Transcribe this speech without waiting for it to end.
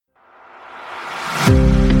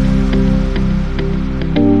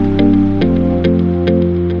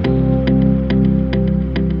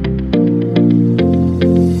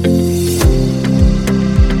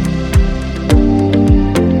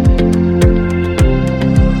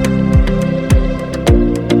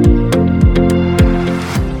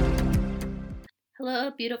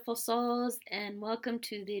beautiful souls, and welcome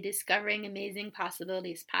to the Discovering Amazing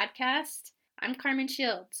Possibilities podcast. I'm Carmen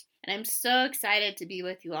Shields, and I'm so excited to be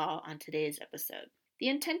with you all on today's episode. The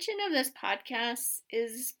intention of this podcast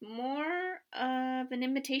is more of an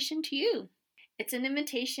invitation to you. It's an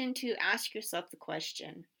invitation to ask yourself the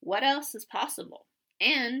question, what else is possible?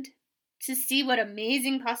 And to see what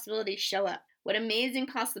amazing possibilities show up. What amazing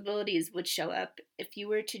possibilities would show up if you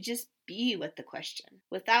were to just be with the question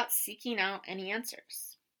without seeking out any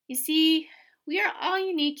answers. You see, we are all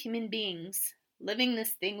unique human beings living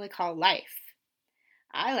this thing we call life.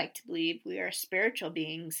 I like to believe we are spiritual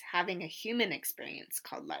beings having a human experience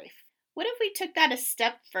called life. What if we took that a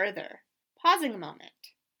step further, pausing a moment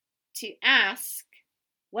to ask,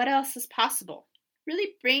 what else is possible?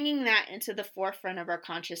 Really bringing that into the forefront of our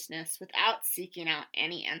consciousness without seeking out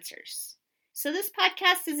any answers. So this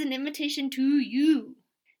podcast is an invitation to you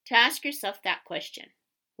to ask yourself that question.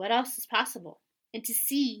 What else is possible? And to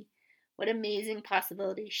see what amazing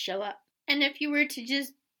possibilities show up. And if you were to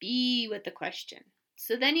just be with the question,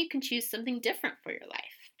 so then you can choose something different for your life.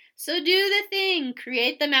 So do the thing.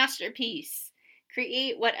 Create the masterpiece.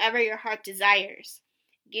 Create whatever your heart desires.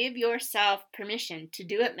 Give yourself permission to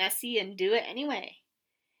do it messy and do it anyway.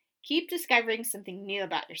 Keep discovering something new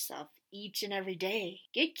about yourself each and every day.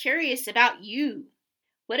 Get curious about you.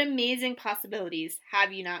 What amazing possibilities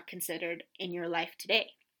have you not considered in your life today?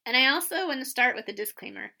 And I also want to start with a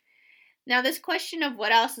disclaimer. Now, this question of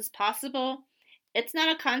what else is possible, it's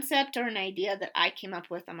not a concept or an idea that I came up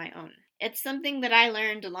with on my own. It's something that I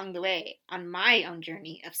learned along the way on my own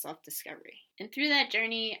journey of self-discovery. And through that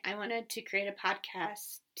journey, I wanted to create a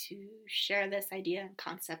podcast to share this idea and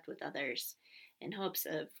concept with others in hopes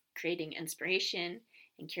of creating inspiration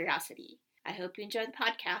and curiosity. I hope you enjoy the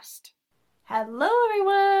podcast. Hello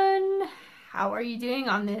everyone! How are you doing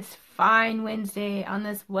on this fine Wednesday, on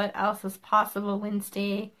this What Else is Possible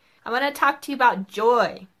Wednesday? I want to talk to you about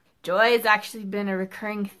joy. Joy has actually been a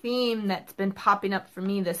recurring theme that's been popping up for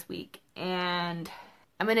me this week, and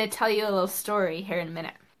I'm going to tell you a little story here in a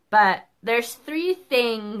minute. But there's 3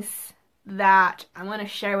 things that I want to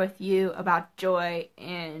share with you about joy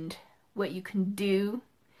and what you can do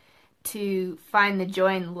to find the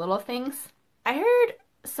joy in little things. I heard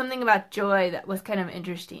something about joy that was kind of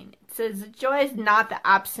interesting. It says joy is not the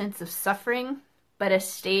absence of suffering, but a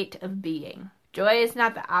state of being. Joy is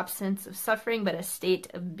not the absence of suffering, but a state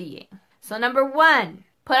of being. So number 1,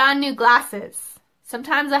 put on new glasses.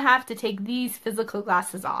 Sometimes I have to take these physical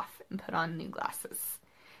glasses off and put on new glasses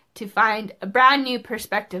to find a brand new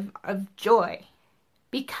perspective of joy.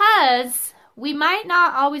 Because we might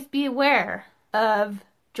not always be aware of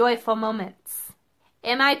joyful moments.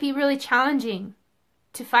 It might be really challenging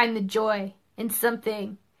to find the joy in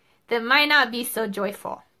something that might not be so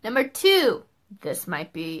joyful. Number 2, this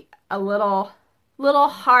might be a little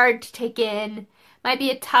hard to take in, might be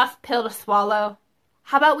a tough pill to swallow.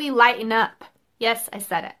 How about we lighten up? Yes, I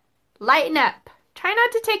said it. Lighten up. Try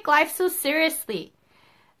not to take life so seriously.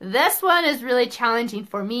 This one is really challenging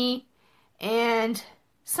for me, and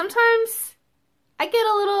sometimes I get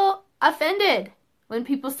a little offended when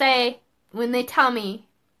they tell me,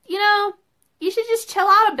 you should just chill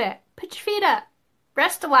out a bit. Put your feet up.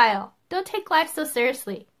 Rest a while. Don't take life so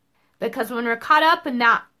seriously. Because when we're caught up in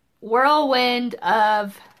that whirlwind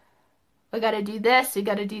of, we gotta do this, we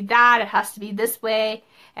gotta do that, it has to be this way,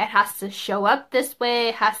 it has to show up this way,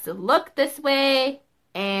 it has to look this way,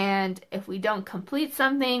 and if we don't complete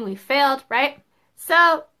something, we failed, right?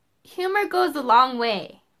 So, humor goes a long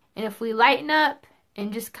way. And if we lighten up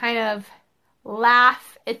and just kind of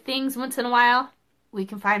laugh at things once in a while, we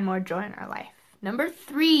can find more joy in our life. Number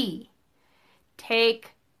 3,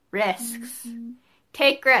 take risks.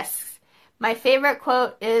 Take risks. My favorite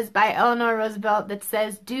quote is by Eleanor Roosevelt that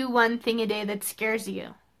says, do one thing a day that scares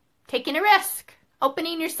you. Taking a risk.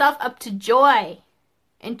 Opening yourself up to joy.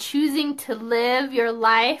 And choosing to live your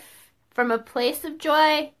life from a place of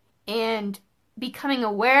joy and becoming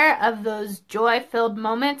aware of those joy-filled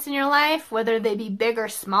moments in your life, whether they be big or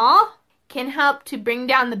small, can help to bring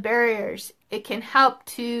down the barriers. It can help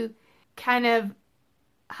to kind of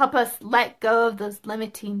help us let go of those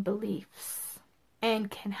limiting beliefs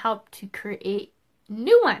and can help to create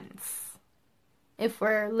new ones if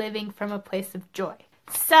we're living from a place of joy.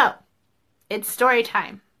 So, it's story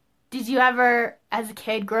time. Did you ever, as a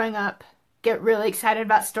kid growing up, get really excited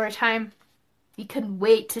about story time? You couldn't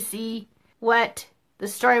wait to see what the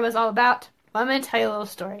story was all about? Well, I'm going to tell you a little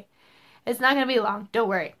story. It's not going to be long, don't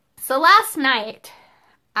worry. So last night,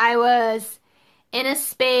 I was in a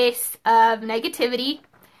space of negativity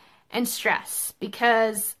and stress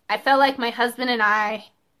because I felt like my husband and I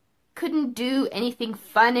couldn't do anything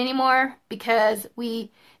fun anymore because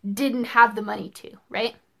we didn't have the money to,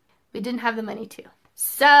 right? We didn't have the money to.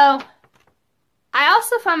 So I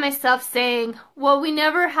also found myself saying, well, we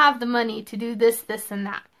never have the money to do this, this, and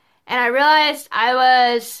that. And I realized I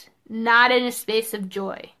was not in a space of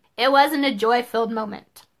joy. It wasn't a joy-filled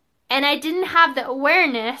moment. And I didn't have the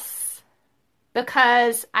awareness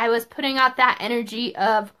because I was putting out that energy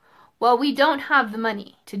of, well, we don't have the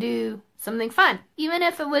money to do something fun, even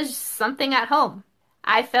if it was something at home.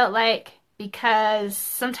 I felt like because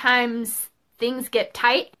sometimes things get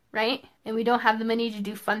tight, right? And we don't have the money to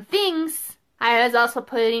do fun things, I was also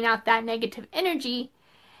putting out that negative energy.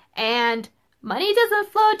 And money doesn't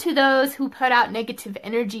flow to those who put out negative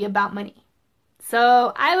energy about money.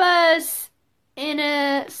 So I was in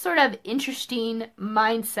a sort of interesting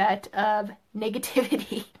mindset of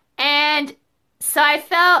negativity. And so I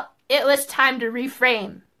felt it was time to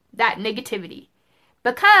reframe that negativity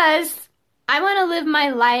because I want to live my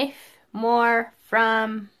life more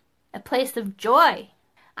from a place of joy.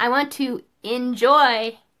 I want to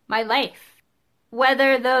enjoy my life,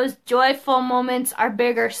 whether those joyful moments are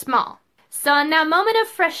big or small. So in that moment of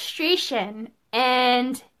frustration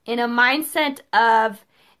and in a mindset of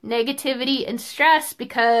negativity and stress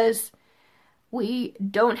because we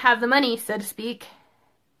don't have the money, so to speak,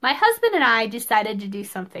 my husband and I decided to do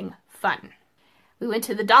something fun. We went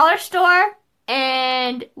to the dollar store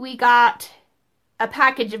and we got a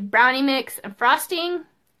package of brownie mix and frosting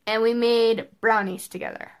and we made brownies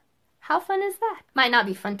together. How fun is that? Might not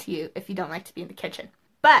be fun to you if you don't like to be in the kitchen.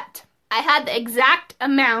 But I had the exact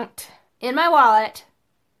amount in my wallet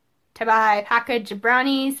to buy a package of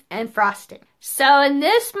brownies and frosting. So in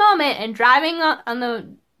this moment and driving on the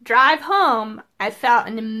drive home, I felt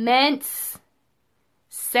an immense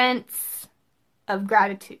sense of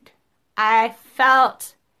gratitude. I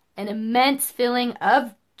felt an immense feeling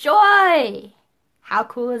of joy. How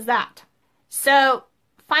cool is that? So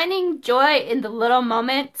finding joy in the little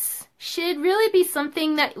moments should really be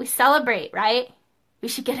something that we celebrate, right? We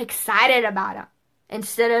should get excited about it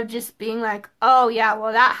instead of just being like, oh yeah,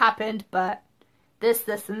 well that happened, but this,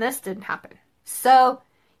 and this didn't happen. So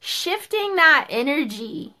shifting that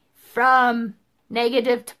energy from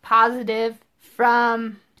negative to positive,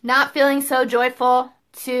 from not feeling so joyful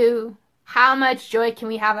to how much joy can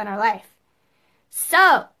we have in our life.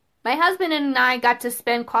 So my husband and I got to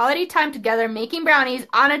spend quality time together making brownies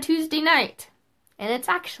on a Tuesday night. And it's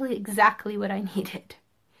actually exactly what I needed.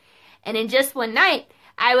 And in just one night,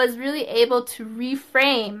 I was really able to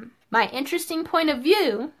reframe my interesting point of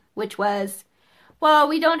view, which was, well,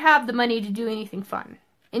 we don't have the money to do anything fun,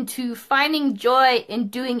 into finding joy in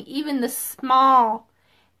doing even the small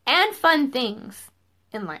and fun things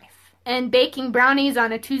in life. And baking brownies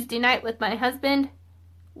on a Tuesday night with my husband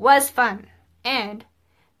was fun. And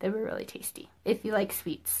they were really tasty, if you like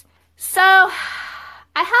sweets. So I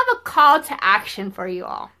have a call to action for you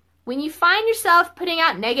all. When you find yourself putting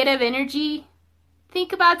out negative energy,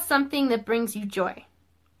 think about something that brings you joy.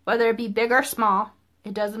 Whether it be big or small,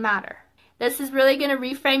 it doesn't matter. This is really going to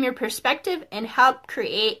reframe your perspective and help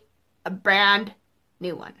create a brand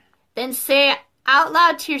new one. Then say out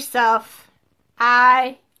loud to yourself,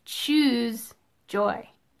 I choose joy.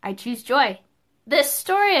 I choose joy. This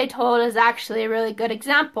story I told is actually a really good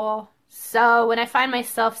example. So when I find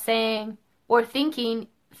myself saying or thinking,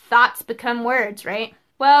 thoughts become words, right?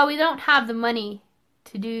 Well, we don't have the money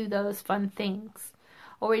to do those fun things.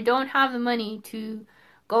 Or we don't have the money to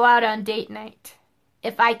go out on date night.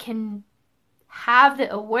 If I can have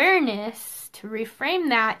the awareness to reframe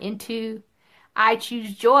that into I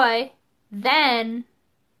choose joy, then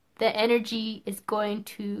the energy is going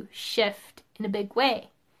to shift in a big way.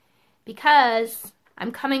 Because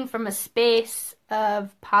I'm coming from a space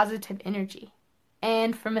of positive energy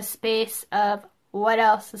and from a space of what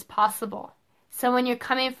else is possible. So when you're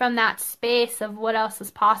coming from that space of what else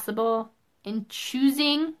is possible and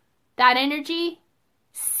choosing that energy,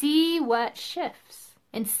 see what shifts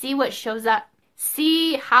and see what shows up.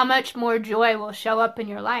 See how much more joy will show up in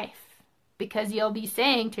your life because you'll be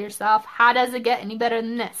saying to yourself, how does it get any better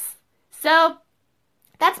than this? So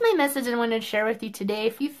that's my message I wanted to share with you today.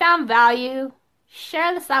 If you found value,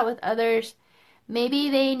 share this out with others. Maybe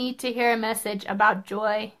they need to hear a message about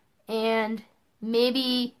joy, and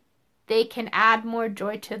maybe they can add more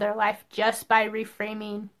joy to their life just by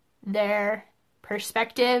reframing their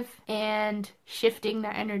perspective and shifting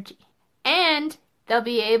their energy. And they'll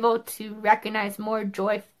be able to recognize more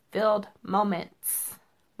joy-filled moments,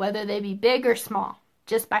 whether they be big or small,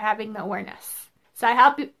 just by having the awareness. So I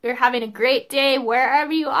hope you're having a great day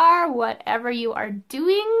wherever you are, whatever you are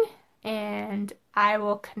doing, and I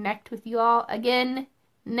will connect with you all again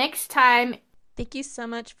next time. Thank you so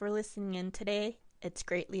much for listening in today. It's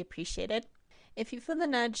greatly appreciated. If you feel the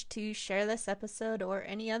nudge to share this episode or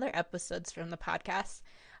any other episodes from the podcast,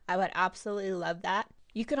 I would absolutely love that.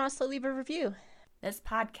 You can also leave a review. This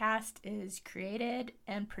podcast is created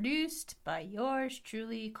and produced by yours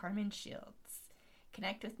truly, Carmen Shields.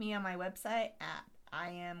 Connect with me on my website at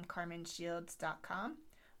iamcarmenshields.com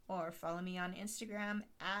or follow me on Instagram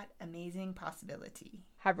at amazingpossibility.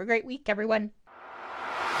 Have a great week, everyone.